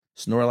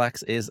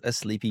Snorlax is a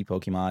sleepy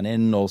Pokemon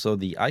and also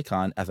the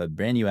icon of a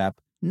brand new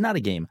app, not a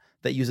game,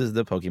 that uses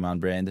the Pokemon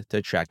brand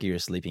to track your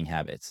sleeping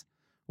habits.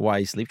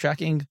 Why sleep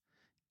tracking?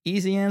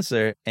 Easy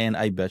answer, and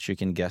I bet you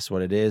can guess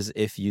what it is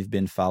if you've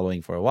been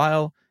following for a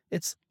while.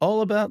 It's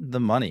all about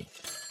the money.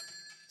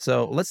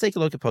 So let's take a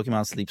look at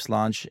Pokemon Sleep's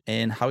launch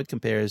and how it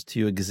compares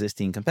to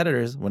existing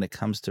competitors when it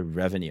comes to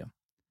revenue.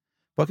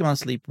 Pokemon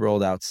Sleep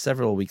rolled out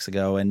several weeks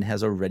ago and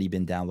has already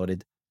been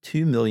downloaded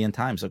 2 million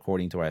times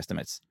according to our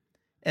estimates.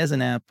 As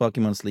an app,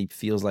 Pokemon Sleep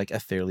feels like a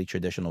fairly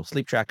traditional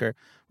sleep tracker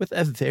with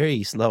a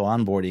very slow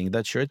onboarding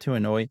that's sure to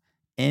annoy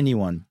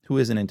anyone who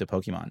isn't into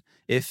Pokemon.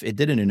 If it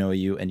didn't annoy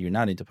you and you're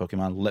not into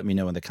Pokemon, let me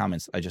know in the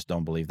comments. I just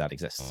don't believe that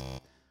exists.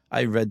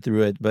 I read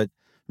through it, but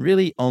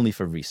really only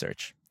for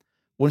research.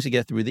 Once you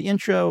get through the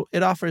intro,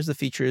 it offers the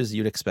features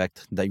you'd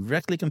expect,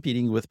 directly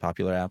competing with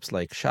popular apps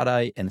like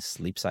Shut-Eye and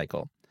Sleep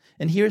Cycle.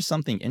 And here's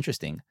something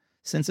interesting.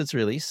 Since its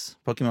release,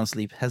 Pokemon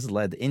Sleep has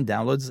led in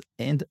downloads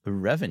and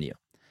revenue.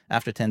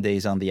 After 10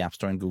 days on the App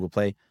Store and Google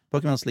Play,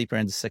 Pokemon Sleep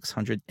earned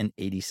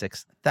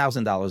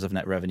 $686,000 of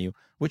net revenue,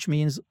 which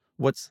means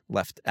what's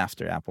left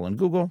after Apple and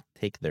Google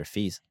take their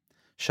fees.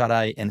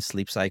 Shut-Eye and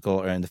Sleep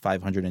Cycle earned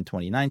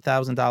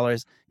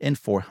 $529,000 and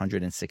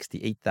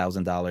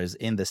 $468,000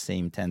 in the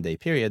same 10-day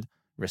period,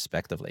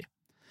 respectively.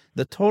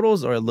 The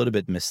totals are a little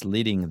bit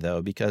misleading,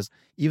 though, because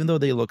even though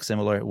they look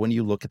similar, when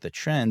you look at the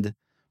trend,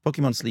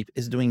 Pokemon Sleep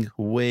is doing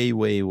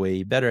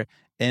way better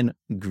and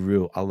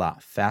grew a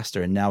lot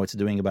faster. Now it's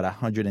doing about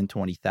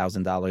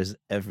 $120,000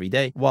 every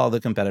day, while the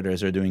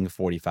competitors are doing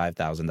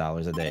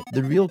 $45,000 a day.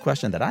 The real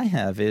question that I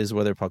have is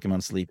whether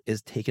Pokemon Sleep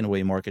is taking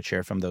away market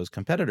share from those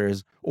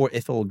competitors, or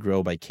if it will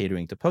grow by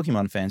catering to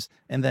Pokemon fans,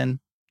 and then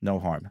no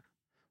harm.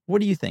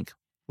 What do you think?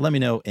 Let me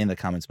know in the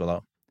comments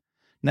below.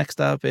 Next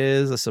up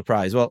is a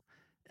surprise. Well,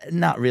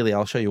 not really.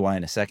 I'll show you why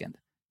in a second.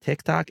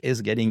 TikTok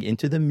is getting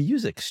into the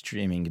music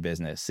streaming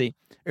business. See,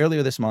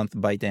 earlier this month,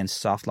 ByteDance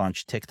soft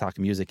launched TikTok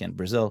Music in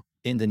Brazil,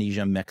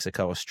 Indonesia,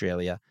 Mexico,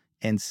 Australia,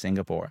 and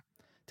Singapore.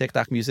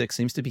 TikTok Music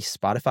seems to be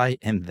Spotify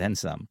and then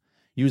some.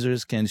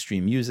 Users can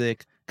stream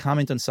music,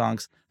 comment on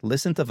songs,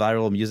 listen to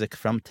viral music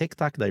from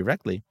TikTok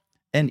directly,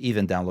 and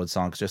even download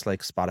songs just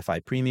like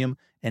Spotify Premium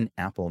and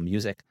Apple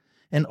Music.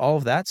 And all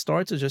of that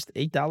starts at just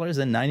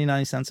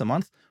 $8.99 a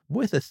month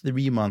with a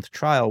 3-month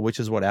trial, which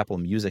is what Apple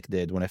Music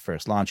did when it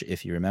first launched,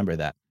 if you remember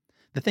that.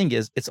 The thing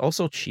is, it's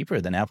also cheaper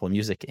than Apple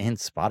Music and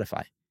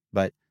Spotify.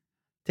 But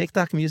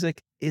TikTok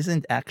Music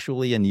isn't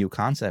actually a new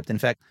concept. In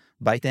fact,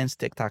 ByteDance,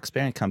 TikTok's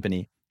parent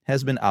company,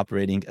 has been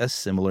operating a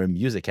similar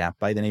music app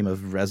by the name of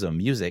Resso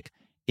Music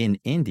in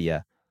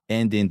India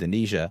and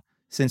Indonesia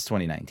since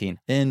 2019.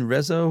 And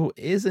Resso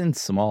isn't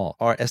small.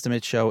 Our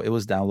estimates show it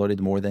was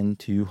downloaded more than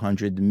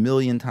 200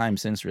 million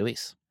times since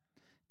release.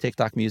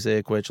 TikTok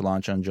Music, which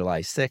launched on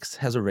July 6th,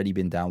 has already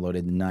been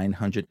downloaded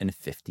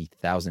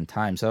 950,000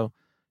 times. So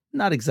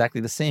not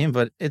exactly the same,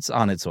 but it's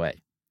on its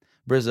way.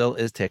 Brazil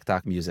is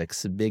TikTok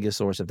Music's biggest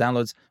source of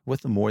downloads,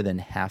 with more than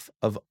half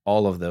of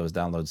all of those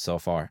downloads so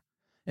far.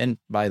 And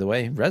by the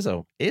way,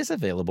 Resso is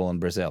available in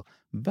Brazil,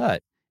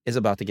 but is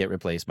about to get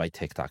replaced by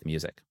TikTok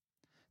Music.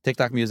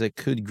 TikTok Music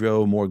could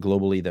grow more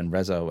globally than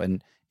Resso,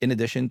 and in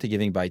addition to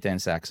giving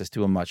ByteDance access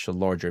to a much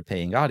larger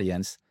paying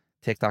audience,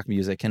 TikTok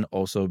Music can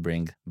also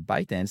bring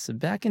ByteDance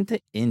back into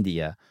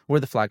India,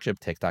 where the flagship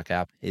TikTok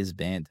app is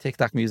banned.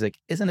 TikTok Music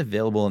isn't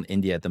available in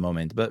India at the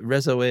moment, but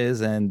Resso is,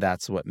 and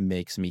that's what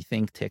makes me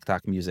think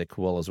TikTok Music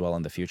will as well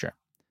in the future.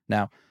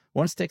 Now,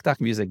 once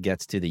TikTok Music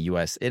gets to the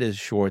US, it is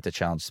sure to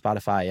challenge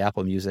Spotify,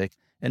 Apple Music,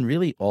 and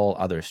really all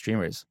other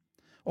streamers.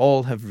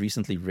 All have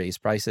recently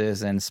raised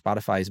prices, and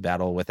Spotify's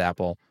battle with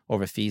Apple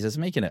over fees is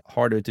making it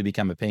harder to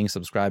become a paying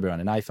subscriber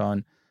on an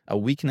iPhone, a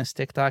weakness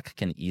TikTok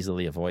can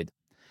easily avoid.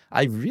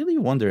 I really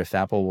wonder if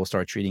Apple will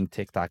start treating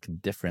TikTok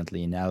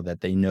differently now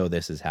that they know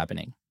this is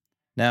happening.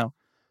 Now,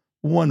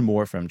 one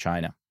more from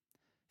China.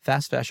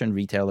 Fast fashion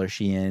retailer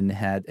Shein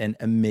had an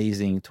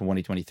amazing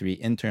 2023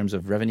 in terms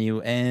of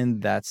revenue,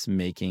 and that's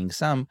making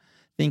some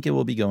think it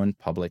will be going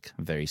public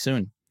very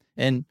soon.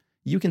 And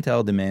you can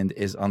tell demand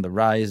is on the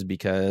rise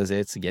because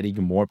it's getting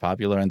more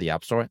popular in the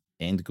App Store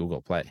and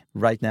Google Play.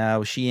 Right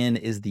now, Shein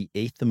is the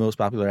 8th most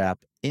popular app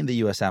in the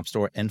US App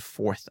Store and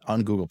 4th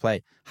on Google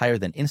Play, higher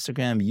than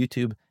Instagram,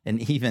 YouTube,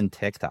 and even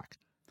TikTok.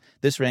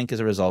 This rank is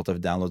a result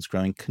of downloads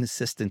growing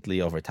consistently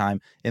over time.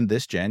 In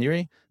this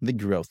January, the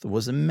growth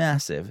was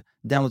massive.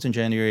 Downloads in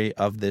January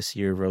of this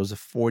year rose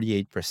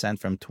 48%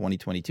 from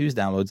 2022's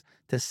downloads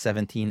to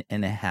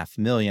 17.5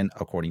 million,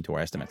 according to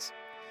our estimates.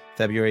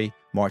 February,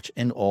 March,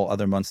 and all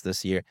other months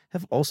this year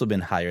have also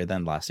been higher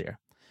than last year.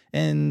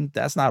 And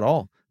that's not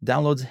all.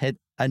 Downloads hit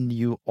a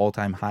new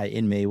all-time high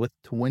in May with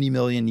 20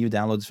 million new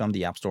downloads from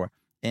the App Store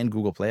and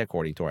Google Play,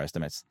 according to our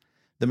estimates.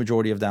 The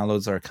majority of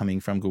downloads are coming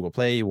from Google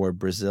Play, where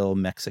Brazil,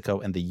 Mexico,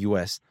 and the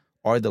US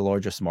are the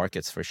largest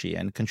markets for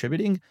Shein,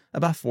 contributing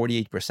about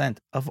 48%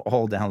 of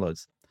all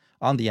downloads.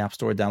 On the App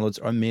Store,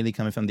 downloads are mainly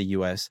coming from the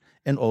US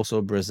and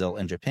also Brazil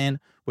and Japan,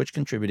 which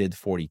contributed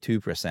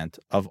 42%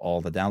 of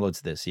all the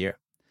downloads this year.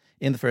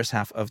 In the first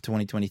half of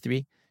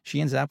 2023,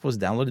 Shein's app was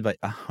downloaded by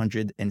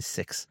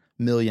 106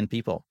 million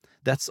people.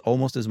 That's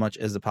almost as much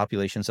as the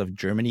populations of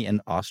Germany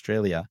and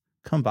Australia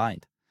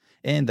combined.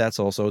 And that's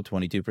also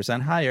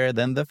 22% higher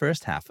than the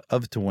first half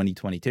of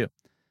 2022.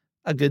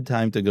 A good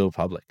time to go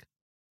public.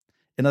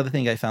 Another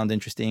thing I found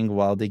interesting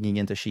while digging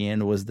into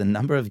Shein was the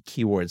number of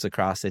keywords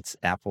across its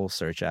Apple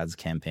Search Ads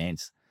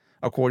campaigns.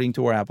 According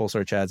to our Apple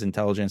Search Ads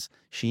intelligence,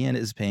 Shein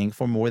is paying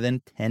for more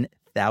than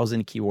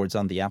 10,000 keywords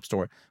on the App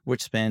Store,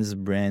 which spans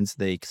brands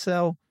they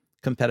excel,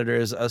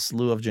 competitors, a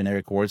slew of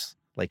generic words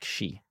like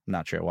she. I'm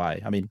not sure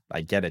why. I mean,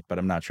 I get it, but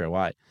I'm not sure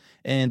why.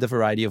 And a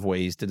variety of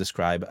ways to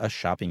describe a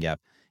shopping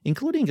app,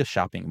 including a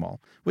shopping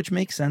mall, which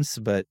makes sense,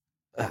 but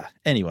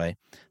anyway,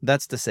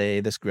 that's to say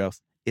this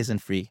growth isn't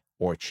free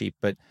or cheap,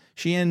 but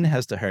Shein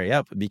has to hurry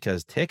up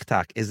because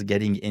TikTok is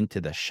getting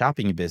into the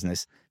shopping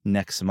business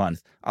next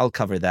month. I'll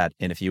cover that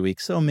in a few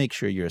weeks, so make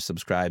sure you're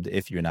subscribed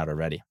if you're not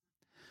already.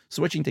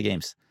 Switching to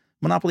games.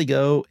 Monopoly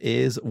Go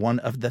is one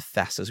of the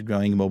fastest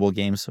growing mobile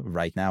games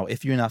right now.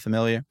 If you're not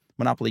familiar,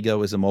 Monopoly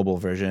Go is a mobile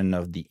version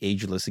of the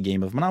ageless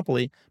game of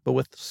Monopoly, but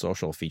with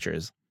social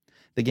features.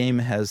 The game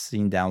has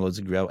seen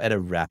downloads grow at a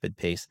rapid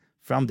pace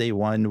from day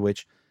one,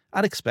 which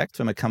I'd expect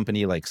from a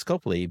company like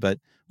Scopely, but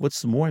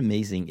what's more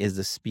amazing is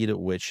the speed at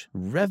which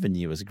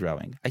revenue is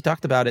growing. I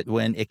talked about it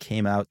when it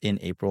came out in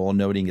April,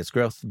 noting its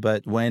growth,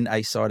 but when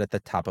I saw it at the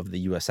top of the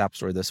US App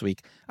Store this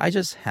week, I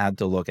just had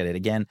to look at it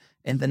again,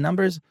 and the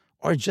numbers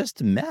are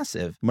just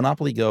massive.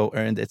 Monopoly Go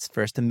earned its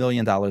first $1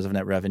 million of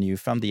net revenue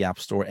from the App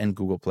Store and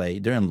Google Play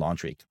during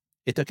launch week.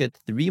 It took it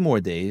 3 more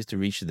days to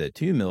reach the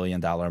 $2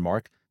 million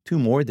mark, 2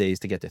 more days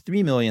to get to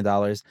 $3 million,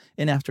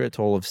 and after a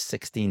total of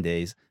 16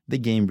 days, the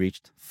game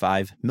reached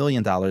 $5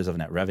 million of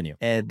net revenue.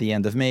 At the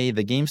end of May,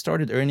 the game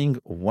started earning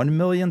 $1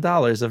 million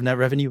of net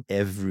revenue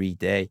every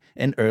day,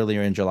 and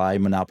earlier in July,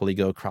 Monopoly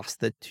Go crossed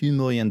the $2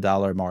 million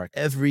mark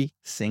every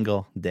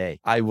single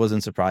day. I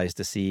wasn't surprised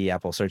to see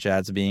Apple Search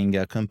Ads being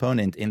a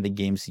component in the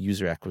game's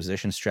user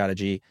acquisition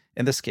strategy,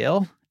 and the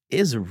scale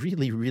is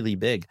really, really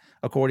big.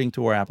 According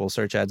to our Apple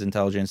Search Ads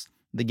intelligence,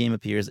 the game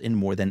appears in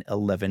more than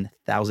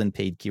 11,000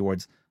 paid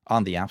keywords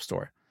on the App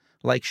Store.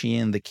 Like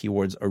Shein, the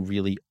keywords are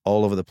really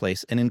all over the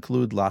place and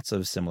include lots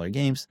of similar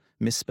games,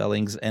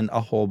 misspellings, and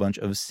a whole bunch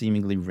of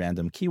seemingly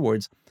random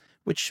keywords,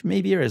 which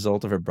may be a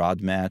result of a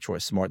broad match or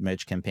smart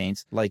match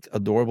campaigns like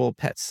adorable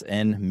pets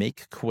and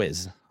make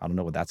quiz. I don't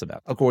know what that's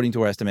about. According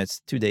to our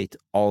estimates, to date,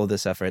 all of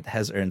this effort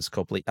has earned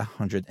Scopely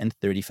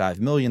 $135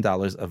 million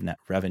of net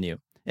revenue.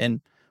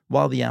 And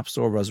while the App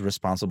Store was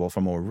responsible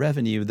for more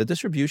revenue, the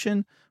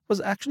distribution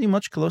was actually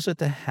much closer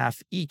to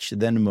half each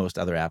than most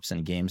other apps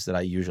and games that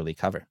I usually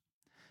cover.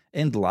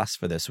 And last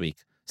for this week,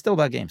 still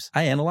about games.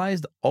 I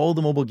analyzed all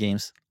the mobile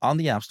games on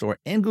the App Store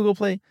and Google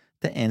Play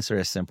to answer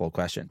a simple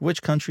question.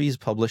 Which countries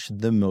publish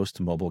the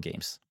most mobile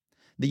games?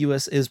 The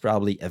US is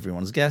probably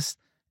everyone's guess,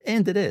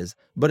 and it is,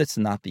 but it's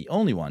not the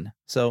only one.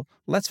 So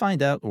let's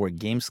find out where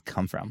games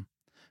come from.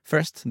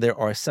 First, there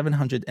are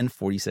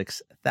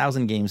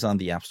 746,000 games on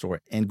the App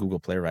Store and Google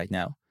Play right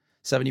now.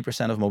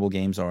 70% of mobile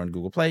games are on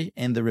Google Play,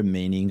 and the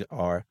remaining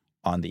are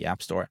on the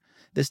App Store.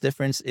 This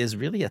difference is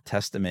really a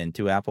testament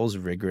to Apple's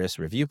rigorous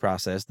review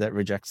process that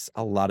rejects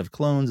a lot of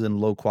clones and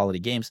low-quality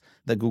games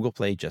that Google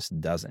Play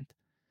just doesn't.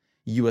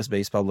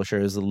 US-based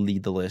publishers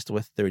lead the list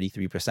with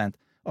 33%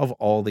 of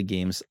all the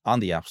games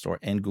on the App Store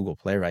and Google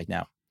Play right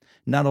now.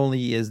 Not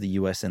only is the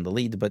US in the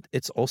lead, but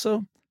it's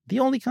also the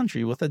only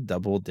country with a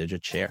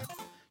double-digit share.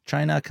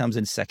 China comes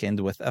in second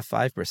with a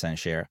 5%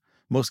 share.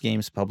 Most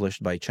games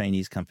published by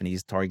Chinese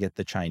companies target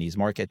the Chinese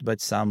market, but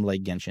some,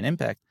 like Genshin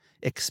Impact,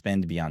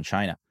 expand beyond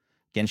China.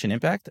 Genshin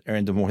Impact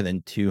earned more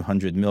than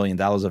 $200 million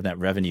of net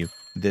revenue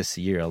this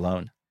year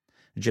alone.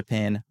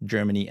 Japan,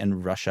 Germany,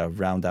 and Russia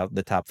round out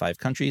the top 5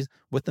 countries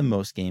with the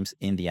most games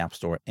in the App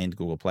Store and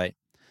Google Play.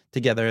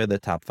 Together, the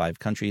top 5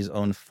 countries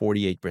own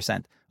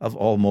 48% of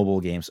all mobile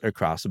games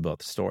across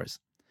both stores.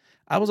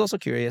 I was also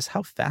curious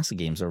how fast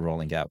games are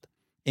rolling out.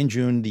 In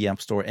June, the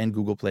App Store and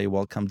Google Play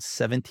welcomed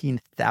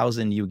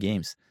 17,000 new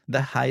games,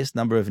 the highest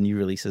number of new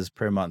releases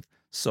per month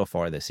so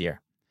far this year.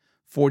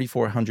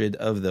 4,400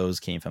 of those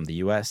came from the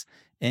US,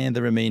 and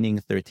the remaining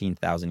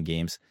 13,000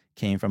 games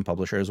came from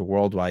publishers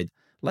worldwide,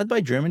 led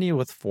by Germany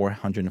with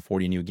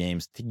 440 new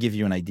games, to give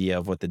you an idea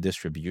of what the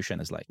distribution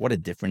is like. What a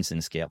difference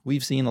in scale.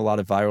 We've seen a lot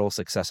of viral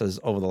successes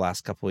over the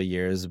last couple of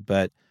years,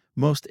 but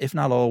most, if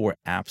not all, were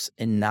apps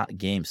and not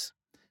games.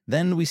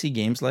 Then we see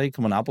games like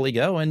Monopoly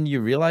Go, and you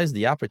realize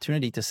the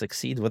opportunity to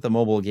succeed with a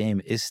mobile game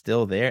is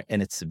still there,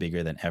 and it's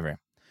bigger than ever.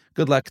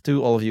 Good luck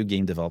to all of you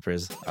game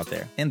developers out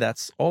there. And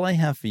that's all I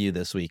have for you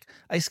this week.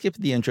 I skipped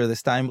the intro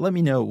this time. Let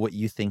me know what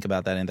you think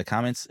about that in the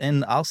comments,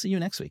 and I'll see you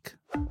next week.